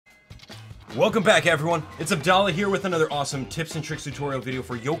Welcome back, everyone. It's Abdallah here with another awesome tips and tricks tutorial video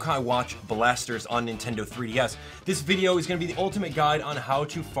for Yokai Watch Blasters on Nintendo 3DS. This video is going to be the ultimate guide on how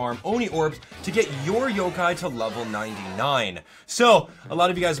to farm Oni Orbs to get your Yokai to level 99. So, a lot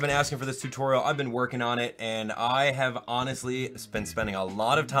of you guys have been asking for this tutorial. I've been working on it, and I have honestly been spending a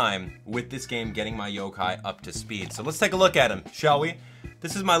lot of time with this game getting my Yokai up to speed. So let's take a look at him, shall we?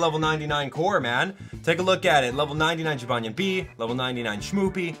 This is my level 99 core, man. Take a look at it. Level 99 Jibanyan B, level 99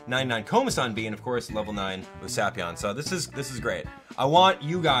 Shmoopy, 99 Komasan B, and of course level 9 Usapion. So this is great. I want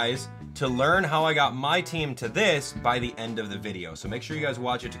you guys to learn how I got my team to this by the end of the video. So make sure you guys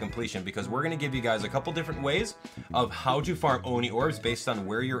watch it to completion because we're gonna give you guys a couple different ways of how to farm Oni Orbs based on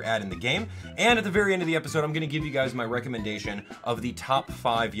where you're at in the game. And at the very end of the episode, I'm gonna give you guys my recommendation of the top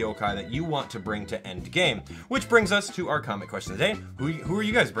 5 Yokai that you want to bring to end game. Which brings us to our comment question today. Who are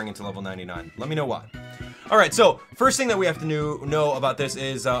you guys bringing to level 99? Let me know why. Alright, so first thing that we have to know about this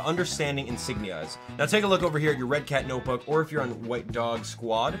is understanding insignias. Now take a look over here at your Red Cat notebook, or if you're on White Dog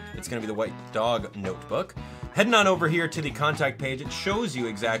Squad, it's going to be the White Dog notebook. Heading on over here to the contact page, it shows you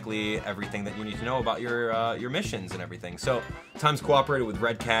exactly everything that you need to know about your missions and everything. So, times cooperated with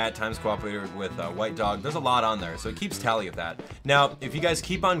Red Cat, times cooperated with White Dog, there's a lot on there, so it keeps tally of that. Now, if you guys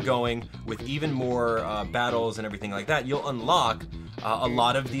keep on going with even more battles and everything like that, you'll unlock a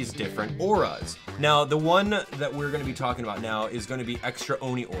lot of these different auras. Now, the one that we're going to be talking about now is going to be extra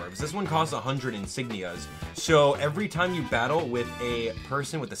Oni Orbs. This one costs 100 insignias. So every time you battle with a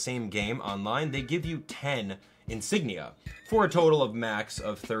person with the same game online, they give you 10 insignia for a total of max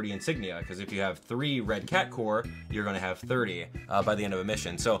of 30 insignia, because if you have 3 Red Cat core, you're going to have 30 by the end of a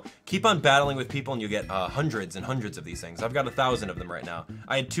mission. So keep on battling with people and you get hundreds and hundreds of these things. I've got 1,000 of them right now.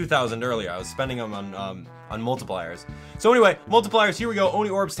 I had 2,000 earlier. I was spending them on multipliers. So anyway, multipliers, here we go. Oni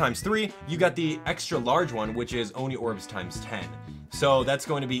Orbs times 3. You got the extra large one, which is Oni Orbs times 10. So that's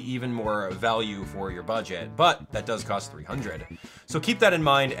going to be even more value for your budget, but that does cost 300. So keep that in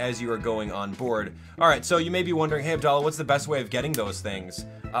mind as you are going on board. Alright, so you may be wondering, hey Abdallah, what's the best way of getting those things?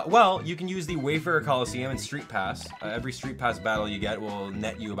 Well, you can use the Wayfarer Coliseum and Street Pass. Every Street Pass battle you get will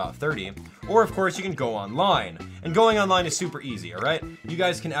net you about 30. Or of course you can go online. And going online is super easy, alright? You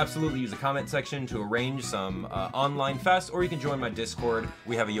guys can absolutely use the comment section to arrange some online fests, or you can join my Discord.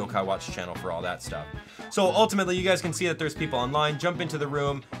 We have a Yokai Watch channel for all that stuff. So ultimately, you guys can see that there's people online. Jump into the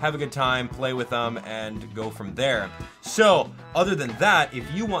room, have a good time, play with them, and go from there. So, other than that,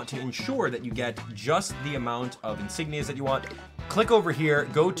 if you want to ensure that you get just the amount of insignias that you want, click over here,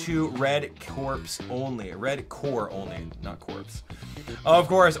 go to Red Corpse only, Red Core only, not Corpse, of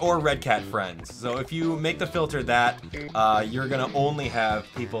course, or Red Cat Friends. So if you make the filter that, you're gonna only have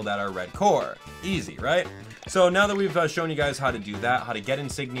people that are Red Core. Easy, right? So now that we've shown you guys how to do that, how to get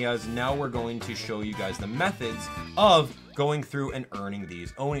insignias, now we're going to show you guys the methods of going through and earning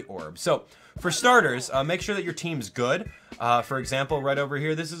these Oni Orbs. So for starters, make sure that your team's good. For example, right over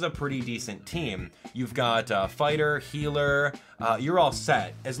here, this is a pretty decent team. You've got fighter, healer, you're all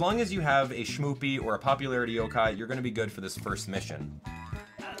set. As long as you have a Shmoopy or a popularity Yokai, you're gonna be good for this first mission.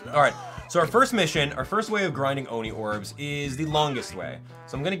 Alright, so our first mission, our first way of grinding Oni Orbs is the longest way.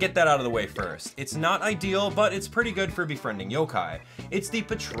 So I'm gonna get that out of the way first. It's not ideal, but it's pretty good for befriending Yokai. It's the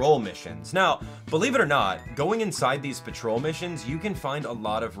patrol missions. Now, believe it or not, going inside these patrol missions, you can find a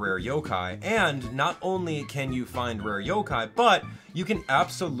lot of rare Yokai, and not only can you find rare Yokai, but you can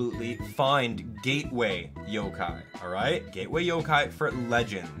absolutely find gateway Yokai, alright? Gateway Yokai for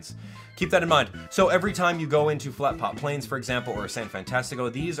legends. Keep that in mind. So every time you go into Flat Pot Plains, for example, or San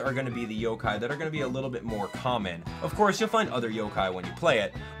Fantastico, these are going to be the Yokai that are going to be a little bit more common. Of course, you'll find other Yokai when you play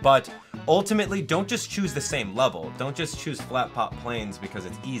it, but ultimately, don't just choose the same level. Don't just choose Flat Pot Plains because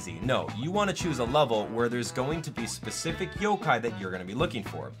it's easy. No, you want to choose a level where there's going to be specific Yokai that you're going to be looking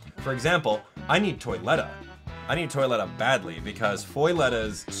for. For example, I need Toiletta. I need Toiletta badly because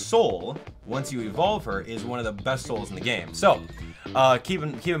Foiletta's soul, once you evolve her, is one of the best souls in the game. So, keep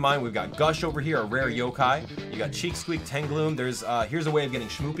in mind, we've got Gush over here, a rare Yokai. You got Cheek Squeak, Tengloom. There's here's a way of getting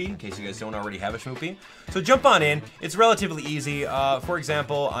Shmoopy, in case you guys don't already have a Shmoopy. So jump on in. It's relatively easy. For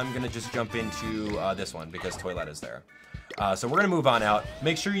example, I'm gonna just jump into this one because Toiletta's there. So we're gonna move on out.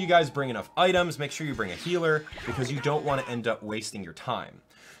 Make sure you guys bring enough items. Make sure you bring a healer because you don't want to end up wasting your time.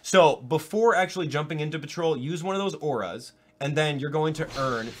 So before actually jumping into patrol, use one of those auras, and then you're going to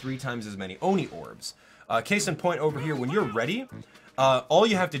earn 3 times as many Oni Orbs. Case in point over here, when you're ready, all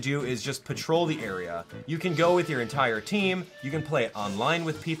you have to do is just patrol the area. You can go with your entire team, you can play it online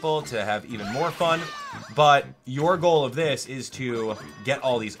with people to have even more fun, But your goal of this is to get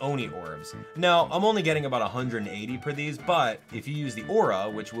all these Oni Orbs. Now, I'm only getting about 180 per these, but if you use the Aura,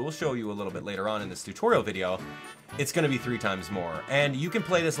 which we'll show you a little bit later on in this tutorial video, it's going to be 3 times more. And you can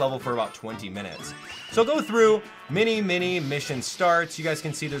play this level for about 20 minutes. So go through, mini mission starts. You guys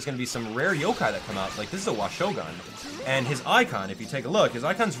can see there's going to be some rare yokai that come out. Like, this is a Washogun. And his icon, if you take a look, his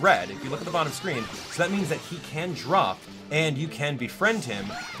icon's red. If you look at the bottom screen, so that means that he can drop and you can befriend him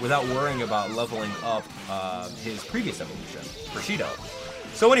without worrying about leveling up his previous evolution, Bushido.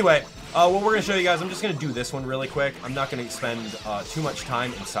 So anyway, what we're going to show you guys, I'm just going to do this one really quick. I'm not going to spend too much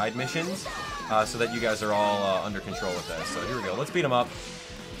time in side missions so that you guys are all under control with this. So here we go. Let's beat them up.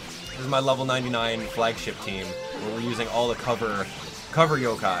 This is my level 99 flagship team where we're using all the cover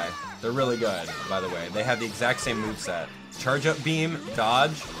yokai. They're really good, by the way. They have the exact same moveset. Charge up beam,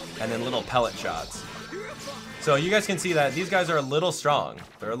 dodge, and then little pellet shots. So you guys can see that these guys are a little strong.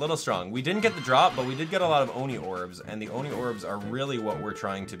 They're a little strong. We didn't get the drop, but we did get a lot of Oni Orbs, and the Oni Orbs are really what we're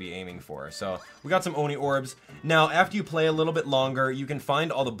trying to be aiming for. So we got some Oni Orbs. Now, after you play a little bit longer, you can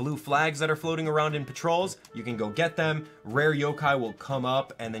find all the blue flags that are floating around in patrols. You can go get them. Rare yokai will come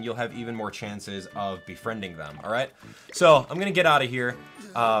up, and then you'll have even more chances of befriending them, all right? So I'm gonna get out of here.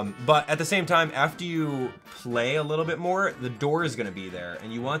 But at the same time, after you play a little bit more, the door is going to be there,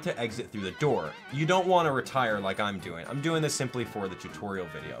 and you want to exit through the door. You don't want to retire like I'm doing. I'm doing this simply for the tutorial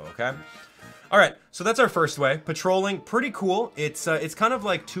video, okay? Alright, so that's our first way. Patrolling, pretty cool. It's kind of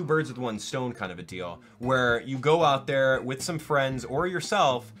like 2 birds with 1 stone kind of a deal, where you go out there with some friends or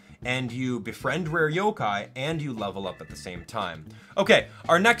yourself, and you befriend rare yokai, and you level up at the same time. Okay,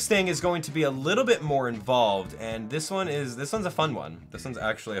 our next thing is going to be a little bit more involved, and this one's a fun one. This one's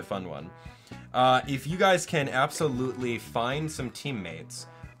actually a fun one. If you guys can absolutely find some teammates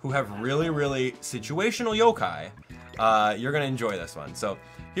who have really situational yokai, you're gonna enjoy this one. So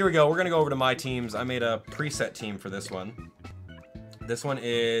here we go. We're gonna go over to my teams. I made a preset team for this one. This one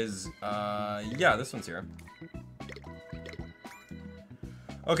is, yeah, this one's here.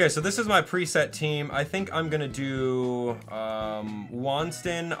 Okay, so this is my preset team. I think I'm gonna do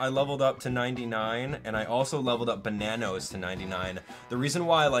Wanston. I leveled up to 99, and I also leveled up Bananos to 99. The reason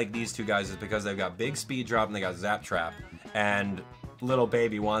why I like these 2 guys is because they've got big speed drop and they got zap trap, and little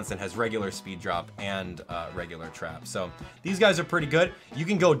baby Wanston has regular speed drop and regular trap. So these guys are pretty good. You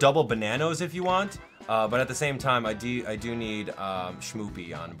can go double Bananos if you want. But at the same time, I do need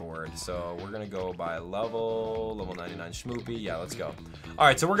Schmoopy on board. So we're going to go by level 99 Schmoopy. Yeah, let's go. All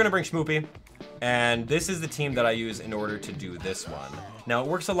right, so we're going to bring Schmoopy. And this is the team that I use in order to do this one. Now, it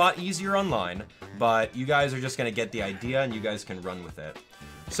works a lot easier online, but you guys are just going to get the idea, and you guys can run with it.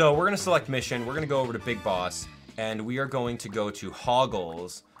 So we're going to select mission. We're going to go over to Big Boss, and we are going to go to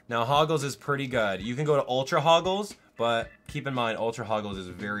Hoggles. Now, Hoggles is pretty good. You can go to Ultra Hoggles, but keep in mind, Ultra Hoggles is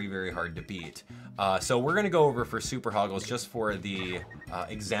very hard to beat. So we're going to go over for Super Hoggles just for the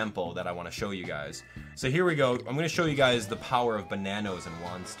example that I want to show you guys. So here we go. I'm going to show you guys the power of Bananos and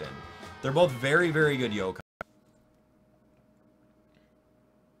Wanston. They're both very good yokai.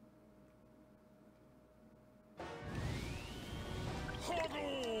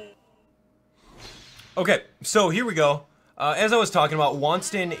 Okay, so here we go. As I was talking about,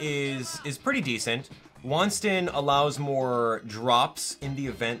 Wanston is pretty decent. Wanston allows more drops in the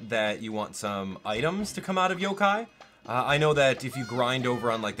event that you want some items to come out of yokai. I know that if you grind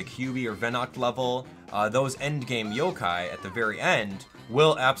over on like the QB or Venoct level, those endgame yokai at the very end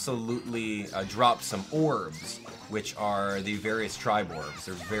will absolutely drop some orbs, which are the various tribe orbs.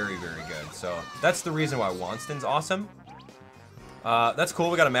 They're very good. So that's the reason why Wanston's awesome. That's cool.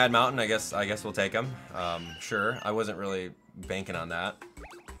 We got a Mad Mountain. I guess we'll take him. Sure. I wasn't really banking on that.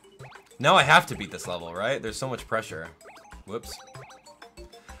 Now I have to beat this level, right? There's so much pressure. Whoops.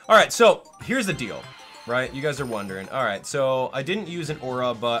 Alright, so here's the deal, right? You guys are wondering. Alright, so I didn't use an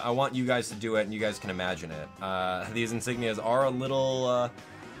aura, but I want you guys to do it, and you guys can imagine it. These insignias are a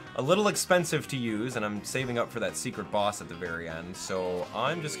little expensive to use, and I'm saving up for that secret boss at the very end. So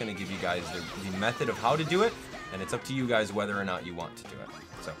I'm just going to give you guys the method of how to do it, and it's up to you guys whether or not you want to do it.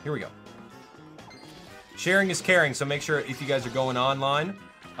 So here we go. Sharing is caring, so make sure if you guys are going online,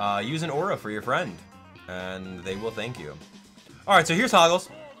 use an aura for your friend, and they will thank you. Alright, so here's Hoggles.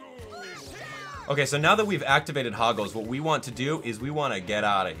 Okay, so now that we've activated Hoggles, what we want to do is we want to get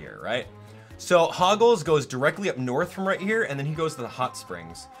out of here, right? So Hoggles goes directly up north from right here, and then he goes to the hot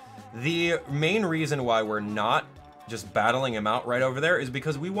springs. The main reason why we're not just battling him out right over there is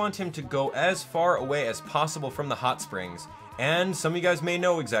because we want him to go as far away as possible from the hot springs. And some of you guys may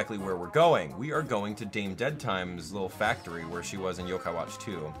know exactly where we're going. We are going to Dame Deadtime's little factory where she was in Yokai Watch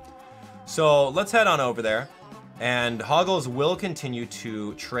 2. So let's head on over there, and Hoggles will continue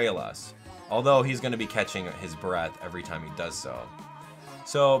to trail us. Although he's going to be catching his breath every time he does so.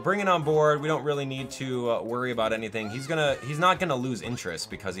 So bringing on board, we don't really need to worry about anything. He's not gonna lose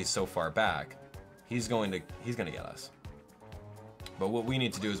interest because he's so far back. He's gonna get us. But what we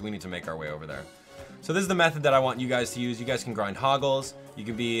need to do is we need to make our way over there. So this is the method that I want you guys to use. You guys can grind hoggles. You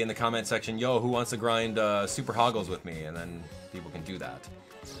can be in the comment section, yo, who wants to grind super hoggles with me? And then people can do that.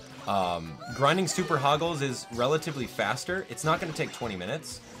 Grinding super hoggles is relatively faster. It's not gonna take 20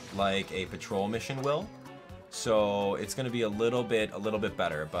 minutes like a patrol mission will. So it's going to be a little bit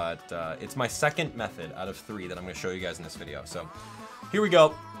better, but it's my second method out of 3 that I'm going to show you guys in this video. So here we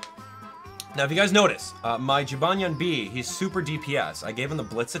go. Now, if you guys notice, my Jibanyan B, he's super DPS. I gave him the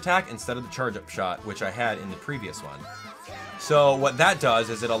blitz attack instead of the charge up shot, which I had in the previous one. So what that does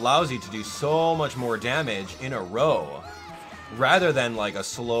is it allows you to do so much more damage in a row rather than like a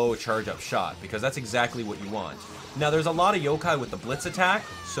slow charge up shot, because that's exactly what you want. Now, there's a lot of yokai with the blitz attack,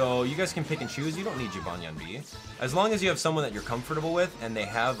 so you guys can pick and choose. You don't need Jibanyan B. As long as you have someone that you're comfortable with and they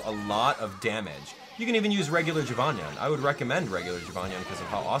have a lot of damage. You can even use regular Jibanyan. I would recommend regular Jibanyan because of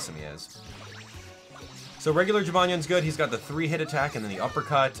how awesome he is. So regular Jibanyan's good. He's got the 3-hit attack and then the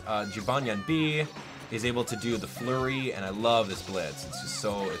uppercut. Jibanyan B is able to do the flurry, and I love this blitz. It's just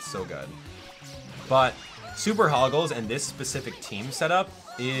so good. But super hoggles and this specific team setup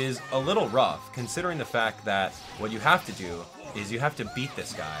is a little rough, considering the fact that what you have to do is you have to beat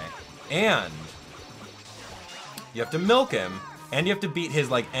this guy, and you have to milk him, and you have to beat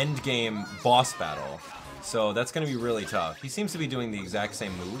his like end game boss battle. So that's going to be really tough. He seems to be doing the exact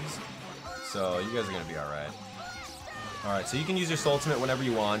same moves, so you guys are going to be alright. Alright, so you can use your soul ultimate whenever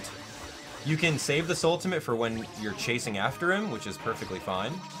you want. You can save the soul ultimate for when you're chasing after him, which is perfectly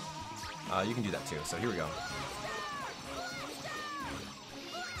fine. You can do that too, so here we go.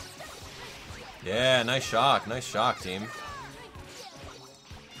 Yeah, nice shock, team.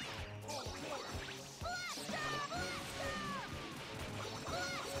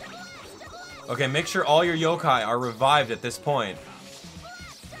 Okay, make sure all your yokai are revived at this point.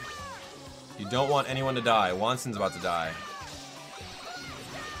 You don't want anyone to die. Wanson's about to die.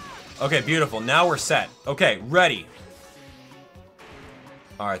 Okay, beautiful. Now we're set. Okay, ready.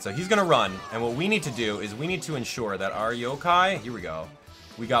 Alright, so he's gonna run, and what we need to do is we need to ensure that our yokai... Here we go.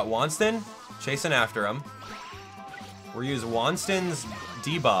 We got Wanston chasing after him. We're use Wanston's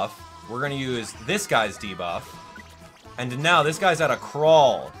debuff. We're gonna use this guy's debuff. And now this guy's at a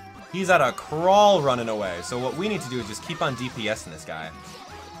crawl. He's at a crawl running away. So what we need to do is just keep on DPSing this guy.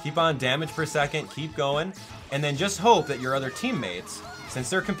 Keep on damage per second, keep going. And then just hope that your other teammates, since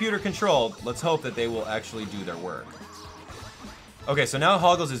they're computer controlled, let's hope that they will actually do their work. Okay, so now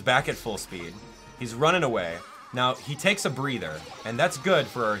Hoggles is back at full speed. He's running away. Now, he takes a breather, and that's good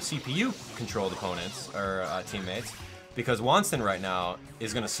for our CPU-controlled opponents, or teammates, because Wanston right now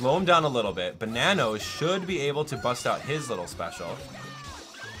is going to slow him down a little bit. Bananos should be able to bust out his little special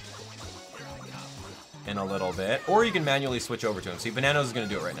in a little bit, or you can manually switch over to him. See, Bananos is going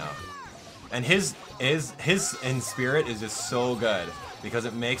to do it right now. And his in spirit is just so good, because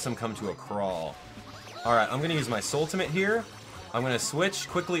it makes him come to a crawl. Alright, I'm going to use my soul ultimate here. I'm going to switch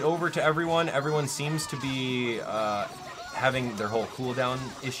quickly over to everyone. Everyone seems to be having their whole cooldown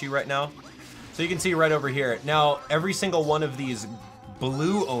issue right now. So you can see right over here. Now, every single one of these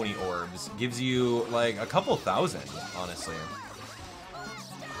blue Oni Orbs gives you like a couple thousand, honestly.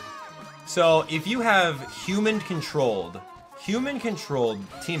 So if you have human-controlled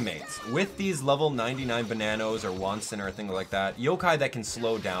teammates with these level 99 Bananos or Wanston or anything like that, yokai that can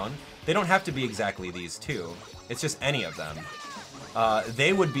slow down, they don't have to be exactly these two. It's just any of them.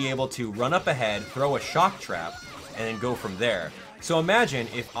 They would be able to run up ahead, throw a shock trap, and then go from there. So imagine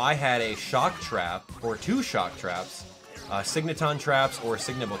if I had a shock trap, or 2 shock traps, Signaton traps or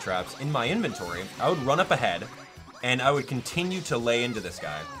Signable traps in my inventory. I would run up ahead, and I would continue to lay into this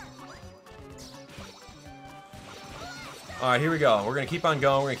guy. Alright, here we go. We're going to keep on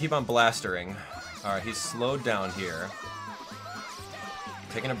going. We're going to keep on blastering. Alright, he's slowed down here.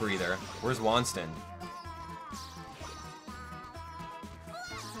 Taking a breather. Where's Wanston?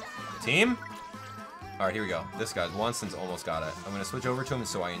 Team? Alright, here we go. This guy, Wanston's almost got it. I'm going to switch over to him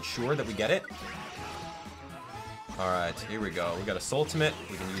so I ensure that we get it. Alright, here we go. We got a soul ultimate.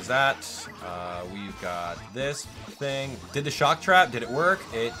 We can use that. We've got this thing. Did the shock trap? Did it work?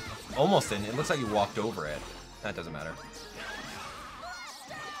 It almost didn't. It looks like you walked over it. That doesn't matter.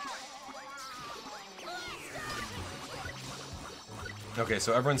 Okay,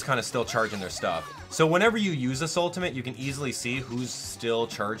 so everyone's kind of still charging their stuff. So whenever you use this ultimate, you can easily see who's still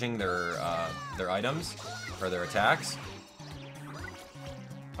charging their items or their attacks.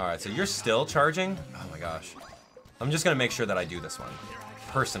 All right, so you're still charging. Oh my gosh, I'm just gonna make sure that I do this one.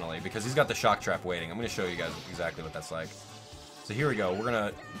 personally, because he's got the shock trap waiting. I'm going to show you guys exactly what that's like. So here we go. We're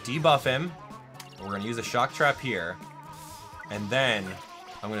going to debuff him. We're going to use a shock trap here. And then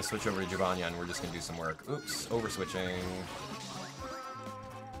I'm going to switch over to Jibanya, and we're just going to do some work. Oops, over switching.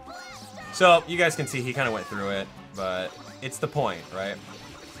 So you guys can see he kind of went through it, but it's the point, right?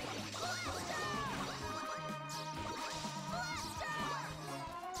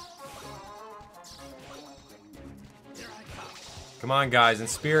 Come on, guys, and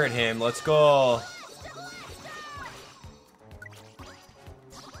spirit him. Let's go.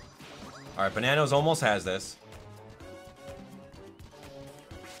 Alright, Bananos almost has this.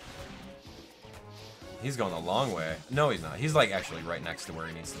 He's going a long way. No, he's not. He's, like, actually right next to where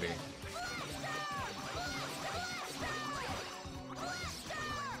he needs to be.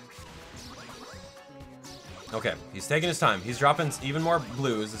 Okay, he's taking his time. He's dropping even more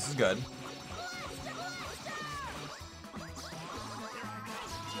blues. This is good.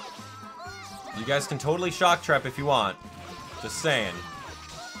 You guys can totally shock trap if you want. Just saying.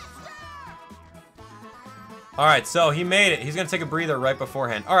 Alright, so he made it. He's going to take a breather right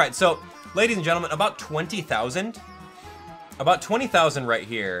beforehand. Alright, so, ladies and gentlemen, about 20,000. About 20,000 right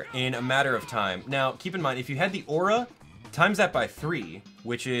here in a matter of time. Now, keep in mind, if you had the aura, times that by 3,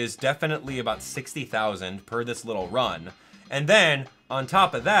 which is definitely about 60,000 per this little run. And then, on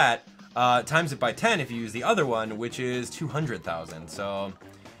top of that, times it by 10 if you use the other one, which is 200,000. So,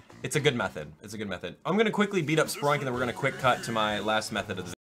 it's a good method. It's a good method. I'm going to quickly beat up Sproink, and then we're going to quick cut to my last method of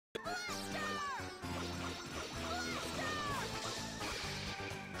the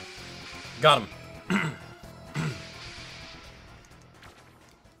Got him.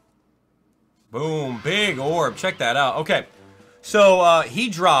 Boom, big orb. Check that out. Okay, so he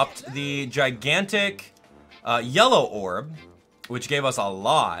dropped the gigantic yellow orb, which gave us a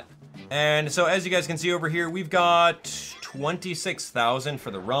lot. And so as you guys can see over here, we've got 26,000 for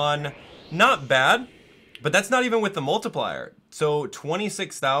the run. Not bad, but that's not even with the multiplier. So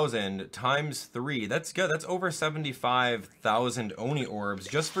 26,000 times 3, that's good. That's over 75,000 Oni Orbs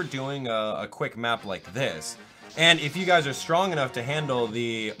just for doing a quick map like this. And if you guys are strong enough to handle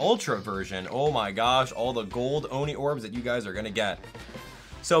the Ultra version, oh my gosh, all the gold Oni Orbs that you guys are gonna get.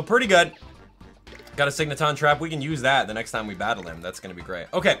 So pretty good. Got a Signaton Trap. We can use that the next time we battle him. That's gonna be great.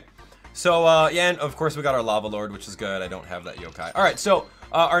 Okay, so yeah, and of course we got our Lava Lord, which is good. I don't have that Yokai. All right, so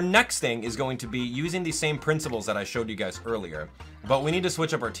our next thing is going to be using the same principles that I showed you guys earlier, but we need to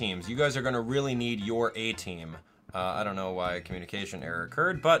switch up our teams. You guys are going to really need your A team. I don't know why a communication error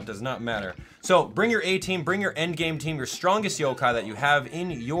occurred, but does not matter. So bring your A team, bring your end game team, your strongest Yokai that you have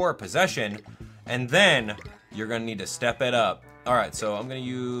in your possession, and then you're going to need to step it up. All right, so I'm going to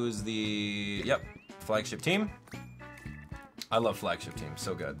use the, yep, flagship team. I love flagship teams,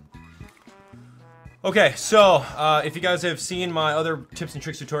 so good. Okay, so if you guys have seen my other tips and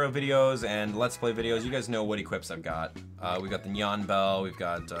tricks tutorial videos and let's play videos, you guys know what equips I've got. We've got the Neon Bell, we've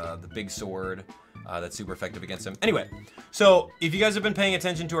got the big sword that's super effective against him. Anyway, so if you guys have been paying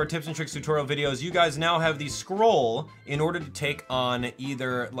attention to our tips and tricks tutorial videos, you guys now have the scroll in order to take on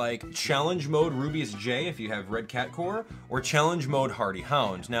either like challenge mode Rubius J if you have Red Cat Core, or challenge mode Hardy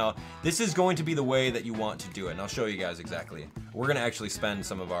Hound. Now, this is going to be the way that you want to do it, and I'll show you guys exactly. We're gonna actually spend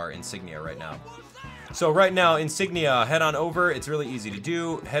some of our insignia right now. So right now, insignia, head on over. It's really easy to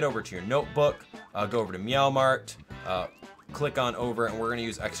do. Head over to your notebook, go over to Meow Mart, click on over, and we're gonna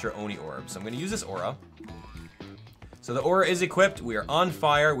use extra Oni Orbs. So I'm gonna use this aura. So the aura is equipped. We are on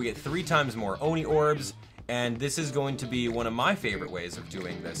fire. We get 3 times more Oni Orbs, and this is going to be one of my favorite ways of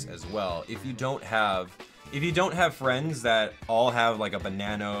doing this as well. If you don't have friends that all have like a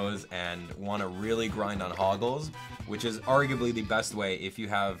Bananos and want to really grind on Hoggles, which is arguably the best way if you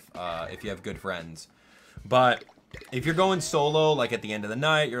have good friends. But if you're going solo, like at the end of the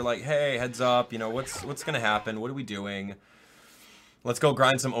night, you're like, hey, heads up, you know, what's gonna happen? What are we doing? Let's go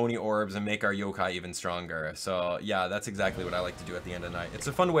grind some Oni Orbs and make our Yokai even stronger. So yeah, that's exactly what I like to do at the end of the night. It's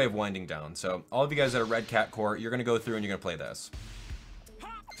a fun way of winding down. So all of you guys that are Red Cat Core, you're gonna go through and you're gonna play this.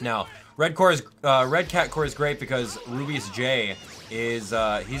 Now, Red Cat Core is great because Rubius J is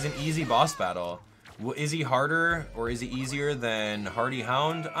he's an easy boss battle. Is he harder or is he easier than Hardy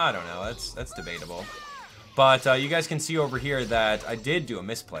Hound? I don't know. That's debatable. But you guys can see over here that I did do a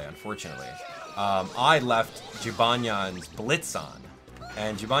misplay, unfortunately. I left Jibanyan's Blitz on.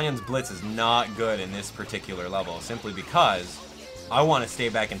 And Jibanyan's Blitz is not good in this particular level, simply because I want to stay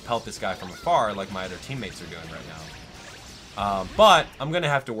back and pelt this guy from afar like my other teammates are doing right now. But I'm going to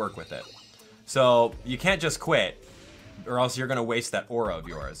have to work with it. So you can't just quit, or else you're going to waste that aura of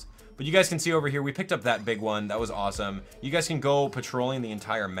yours. But you guys can see over here, we picked up that big one. That was awesome. You guys can go patrolling the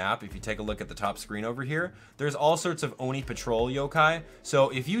entire map. If you take a look at the top screen over here, there's all sorts of Oni patrol yokai. So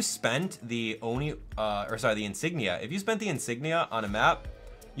if you spent the the insignia, if you spent the insignia on a map,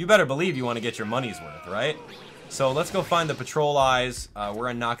 you better believe you want to get your money's worth, right? So let's go find the patrol eyes. We're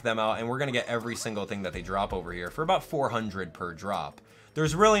gonna knock them out, and we're gonna get every single thing that they drop over here for about 400 per drop.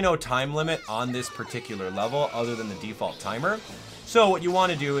 There's really no time limit on this particular level other than the default timer. So what you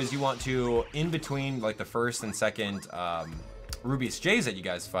want to do is you want to, in between like the first and second Rubius Jays that you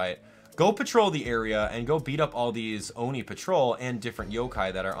guys fight, go patrol the area and go beat up all these Oni patrol and different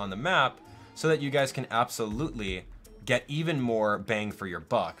yokai that are on the map so that you guys can absolutely get even more bang for your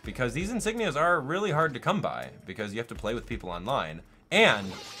buck, because these insignias are really hard to come by because you have to play with people online, and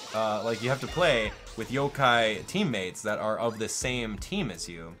like you have to play with yokai teammates that are of the same team as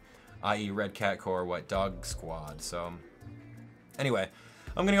you, i.e. Red Cat Corps, White Dog Squad. So anyway,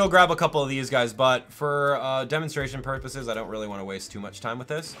 I'm gonna go grab a couple of these guys, but for demonstration purposes, I don't really want to waste too much time with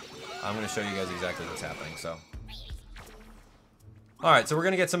this. I'm gonna show you guys exactly what's happening. So alright, so we're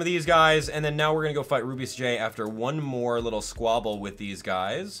going to get some of these guys, and then now we're going to go fight Rubius J after one more little squabble with these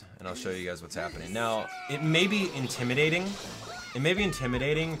guys, and I'll show you guys what's happening. Now, it may be intimidating. It may be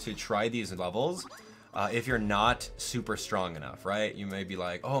intimidating to try these levels if you're not super strong enough, right? You may be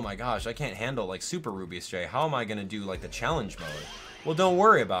like, oh my gosh, I can't handle like Super Rubius J. How am I going to do like the challenge mode? Well, don't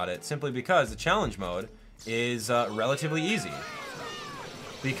worry about it, simply because the challenge mode is relatively easy.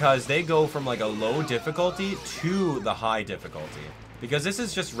 Because they go from like a low difficulty to the high difficulty. Because this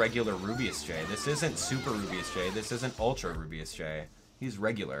is just regular Rubius J. This isn't Super Rubius J. This isn't Ultra Rubius J. He's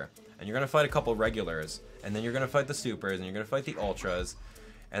regular. And you're going to fight a couple regulars. And then you're going to fight the Supers. And you're going to fight the Ultras.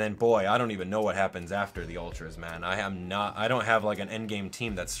 And then, boy, I don't even know what happens after the Ultras, man. I don't have like an endgame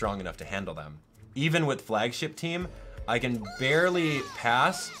team that's strong enough to handle them. Even with Flagship Team, I can barely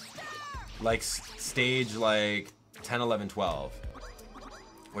pass like stage like 10, 11, 12.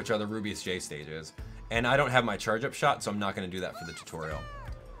 Which are the Rubius J stages. And I don't have my charge up shot, so I'm not going to do that for the tutorial.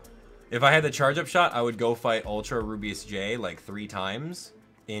 If I had the charge up shot, I would go fight Ultra Rubius J like 3 times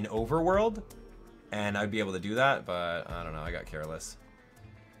in Overworld. And I'd be able to do that, but I don't know, I got careless.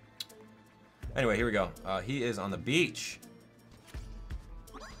 Anyway, here we go. He is on the beach.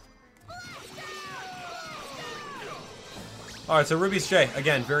 Alright, so Rubius J,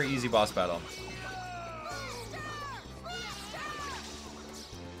 again, very easy boss battle.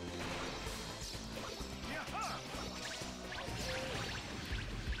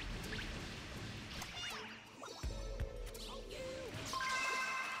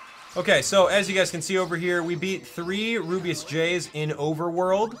 Okay, so as you guys can see over here, we beat 3 Rubius J's in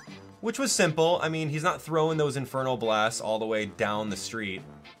Overworld, which was simple. I mean, he's not throwing those infernal blasts all the way down the street.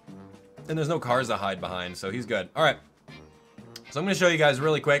 And there's no cars to hide behind, so he's good. Alright, so I'm going to show you guys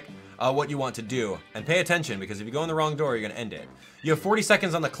really quick what you want to do. And pay attention, because if you go in the wrong door, you're going to end it. You have 40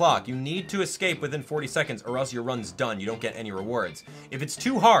 seconds on the clock. You need to escape within 40 seconds, or else your run's done. You don't get any rewards. If it's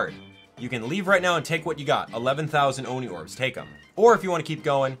too hard, you can leave right now and take what you got. 11,000 Oni Orbs. Take them. Or if you want to keep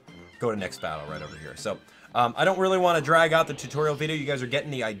going, go to next battle right over here. So I don't really want to drag out the tutorial video. You guys are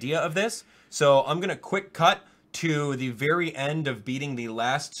getting the idea of this. So I'm going to quick cut to the very end of beating the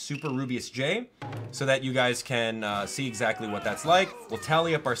last Super Rubius J so that you guys can see exactly what that's like. We'll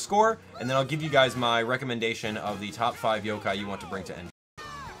tally up our score, and then I'll give you guys my recommendation of the top 5 yokai you want to bring to end.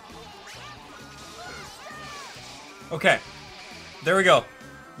 Okay, there we go.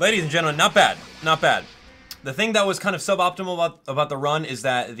 Ladies and gentlemen, not bad, not bad. The thing that was kind of suboptimal about the run is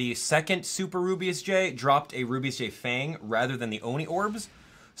that the second Super Rubius J dropped a Rubius J Fang rather than the Oni Orbs.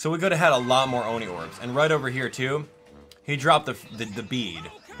 So we could have had a lot more Oni Orbs. And right over here too, he dropped the bead,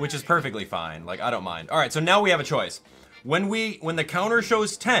 which is perfectly fine. Like, I don't mind. Alright, so now we have a choice. When the counter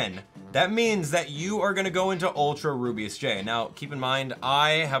shows 10, that means that you are going to go into Ultra Rubius J. Now, keep in mind,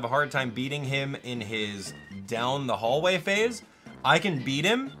 I have a hard time beating him in his down the hallway phase. I can beat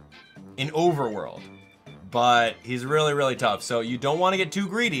him in Overworld. But he's really, really tough. So you don't want to get too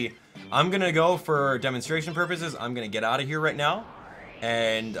greedy. I'm going to go for demonstration purposes. I'm going to get out of here right now.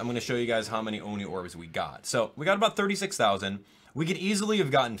 And I'm going to show you guys how many Oni Orbs we got. So we got about 36,000. We could easily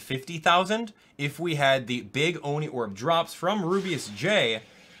have gotten 50,000 if we had the big Oni Orb drops from Rubius J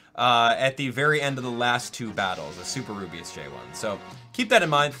at the very end of the last 2 battles, the Super Rubius J one. So keep that in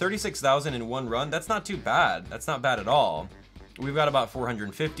mind. 36,000 in one run. That's not too bad. That's not bad at all. We've got about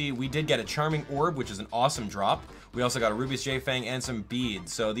 450. We did get a Charming Orb, which is an awesome drop. We also got a Rubius J Fang and some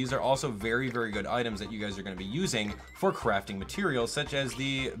beads. So these are also very, very good items that you guys are going to be using for crafting materials, such as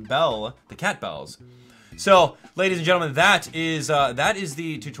the bell, the cat bells. So, ladies and gentlemen, that is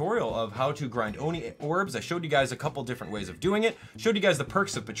the tutorial of how to grind Oni Orbs. I showed you guys a couple different ways of doing it, showed you guys the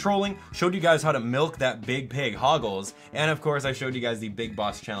perks of patrolling, showed you guys how to milk that big pig Hoggles, and of course I showed you guys the big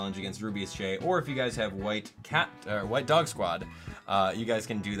boss challenge against Rubius Shay, or if you guys have White Dog Squad, you guys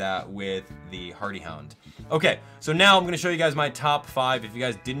can do that with the Hardy Hound. Okay, so now I'm going to show you guys my top 5, if you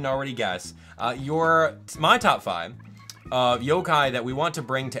guys didn't already guess, my top 5 of yokai that we want to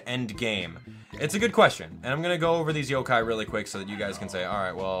bring to end game. It's a good question, and I'm going to go over these yokai really quick so that you guys can say,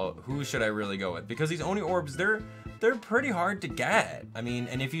 alright, well, who should I really go with? Because these Oni Orbs, they're pretty hard to get. I mean,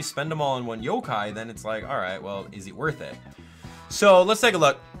 and if you spend them all in one yokai, then it's like, alright, well, is it worth it? So, let's take a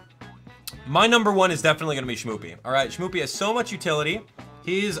look. My number 1 is definitely going to be Shmoopy. Alright, Shmoopy has so much utility.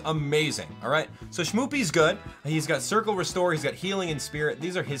 He's amazing, alright? So Shmoopy's good. He's got Circle Restore, he's got Healing and Spirit.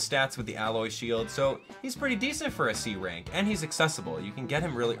 These are his stats with the Alloy Shield, so he's pretty decent for a C rank, and he's accessible. You can get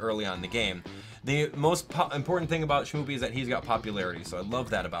him really early on in the game. The most important thing about Shmoopy is that he's got popularity, so I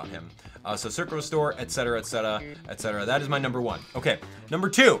love that about him. So Circle Restore, etc., etc., etc. That is my number 1. Okay, number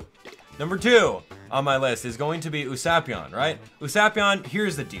 2. Number 2 on my list is going to be Usapion, right? Usapion,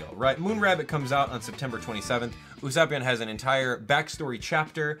 here's the deal, right? Moon Rabbit comes out on September 27th. Usapion has an entire backstory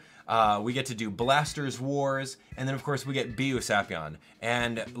chapter. We get to do Blasters Wars, and then of course we get B Usapion.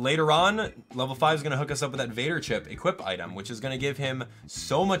 And later on, level 5 is going to hook us up with that Vader Chip equip item, which is going to give him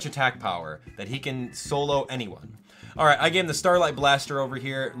so much attack power that he can solo anyone. Alright, I gave him the Starlight Blaster over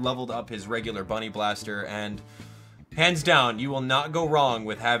here, leveled up his regular Bunny Blaster, and hands down, you will not go wrong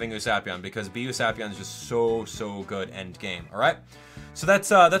with having Usapion, because B Usapion is just so good end game. Alright, so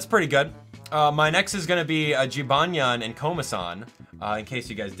that's pretty good. My next is going to be Jibanyan and Komasan, in case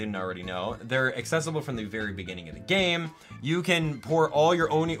you guys didn't already know. They're accessible from the very beginning of the game. You can pour all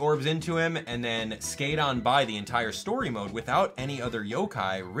your Oni Orbs into him and then skate on by the entire story mode without any other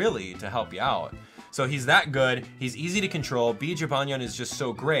yokai, really, to help you out. So he's that good, he's easy to control. B Jibanyan is just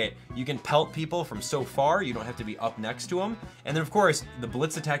so great. You can pelt people from so far, you don't have to be up next to him. And then of course, the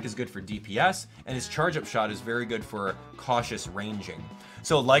Blitz attack is good for DPS, and his charge up shot is very good for cautious ranging.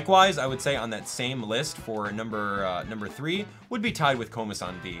 So likewise, I would say on that same list for number 3 would be tied with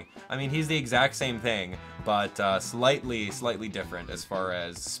Komasan B. I mean, he's the exact same thing, but slightly different as far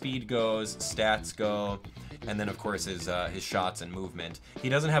as speed goes, stats go, and then of course his shots and movement. He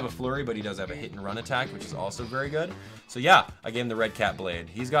doesn't have a flurry, but he does have a hit and run attack, which is also very good. So yeah, I gave him the Red Cat Blade.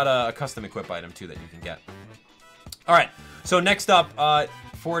 He's got a custom equip item too that you can get. Alright, so next up,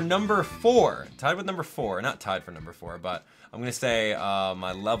 for number 4, tied with number 4, not tied for number 4, but I'm gonna say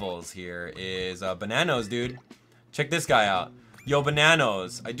my levels here is Bananos, dude. Check this guy out. Yo,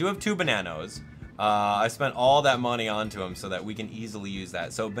 Bananos. I do have 2 Bananos. I spent all that money onto him so that we can easily use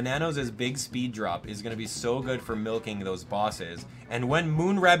that. So Bananos' big speed drop is going to be so good for milking those bosses. And when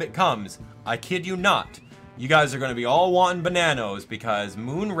Moon Rabbit comes, I kid you not, you guys are going to be all wanting Bananos, because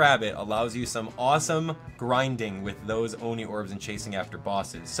Moon Rabbit allows you some awesome grinding with those Oni Orbs and chasing after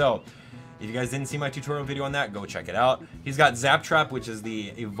bosses. So if you guys didn't see my tutorial video on that, go check it out. He's got Zap Trap, which is the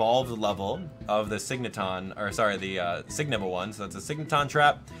evolved level of the Signaton, or sorry, the Signibble one. So that's a Signaton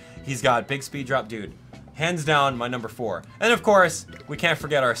trap. He's got big speed drop, dude. Hands down, my number 4. And of course, we can't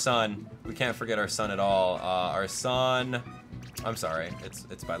forget our son. We can't forget our son at all. Our son, I'm sorry,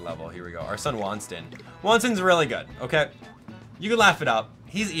 it's by level. Here we go. Our son Wanston. Wanston's really good. Okay, you can laugh it up.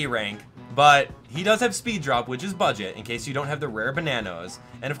 He's E rank. But he does have speed drop, which is budget, in case you don't have the rare Bananos.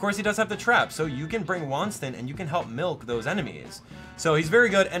 And of course he does have the trap, so you can bring Wanston and you can help milk those enemies. So he's very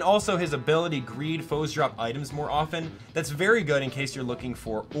good, and also his ability Greed foes drop items more often. That's very good in case you're looking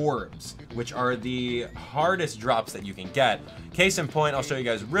for orbs, which are the hardest drops that you can get. Case in point, I'll show you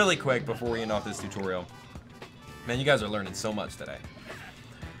guys really quick before we end off this tutorial. Man, you guys are learning so much today.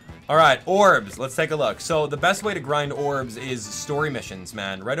 Alright, orbs, let's take a look. So the best way to grind orbs is story missions,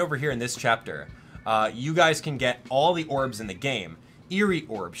 man. Right over here in this chapter, you guys can get all the orbs in the game. Eerie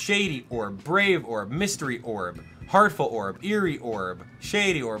Orb, Shady Orb, Brave Orb, Mystery Orb, Heartful Orb, Eerie Orb,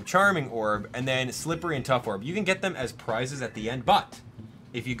 Shady Orb, Charming Orb, and then Slippery and Tough Orb. You can get them as prizes at the end, but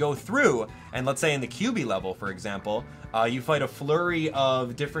if you go through, and let's say in the QB level, for example, you fight a flurry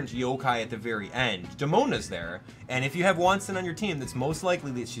of different yokai at the very end. Demona's there, and if you have Wanston on your team, that's most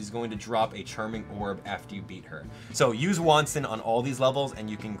likely that she's going to drop a Charming Orb after you beat her. So use Wanston on all these levels, and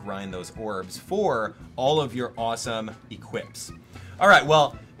you can grind those orbs for all of your awesome equips. Alright,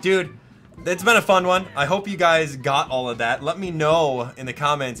 well, dude, it's been a fun one. I hope you guys got all of that. Let me know in the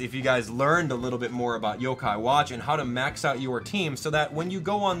comments if you guys learned a little bit more about Yokai Watch and how to max out your team so that when you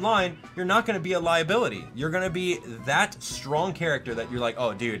go online, you're not going to be a liability. You're going to be that strong character that you're like,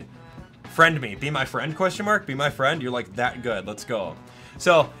 oh, dude, friend me. Be my friend, question mark? Be my friend? You're like that good. Let's go.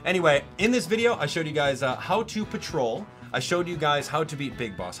 So anyway, in this video, I showed you guys how to patrol. I showed you guys how to beat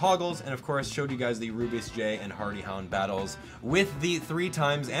Big Boss Hoggles, and of course showed you guys the Rubius J and Hardy Hound battles with the 3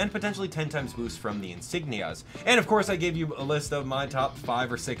 times and potentially 10 times boost from the insignias. And of course I gave you a list of my top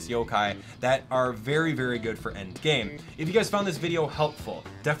 5 or 6 yokai that are very, very good for end game. If you guys found this video helpful,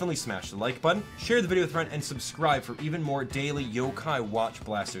 definitely smash the like button, share the video with a friend, and subscribe for even more daily Yokai Watch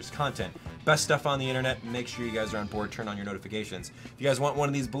Blasters content. Best stuff on the internet. Make sure you guys are on board, turn on your notifications. If you guys want one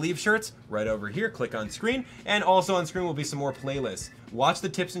of these Believe shirts, right over here, click on screen, and also on screen will be some more playlists. Watch the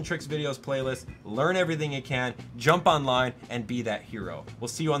tips and tricks videos playlist, learn everything you can, jump online, and be that hero. We'll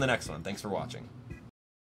see you on the next one. Thanks for watching.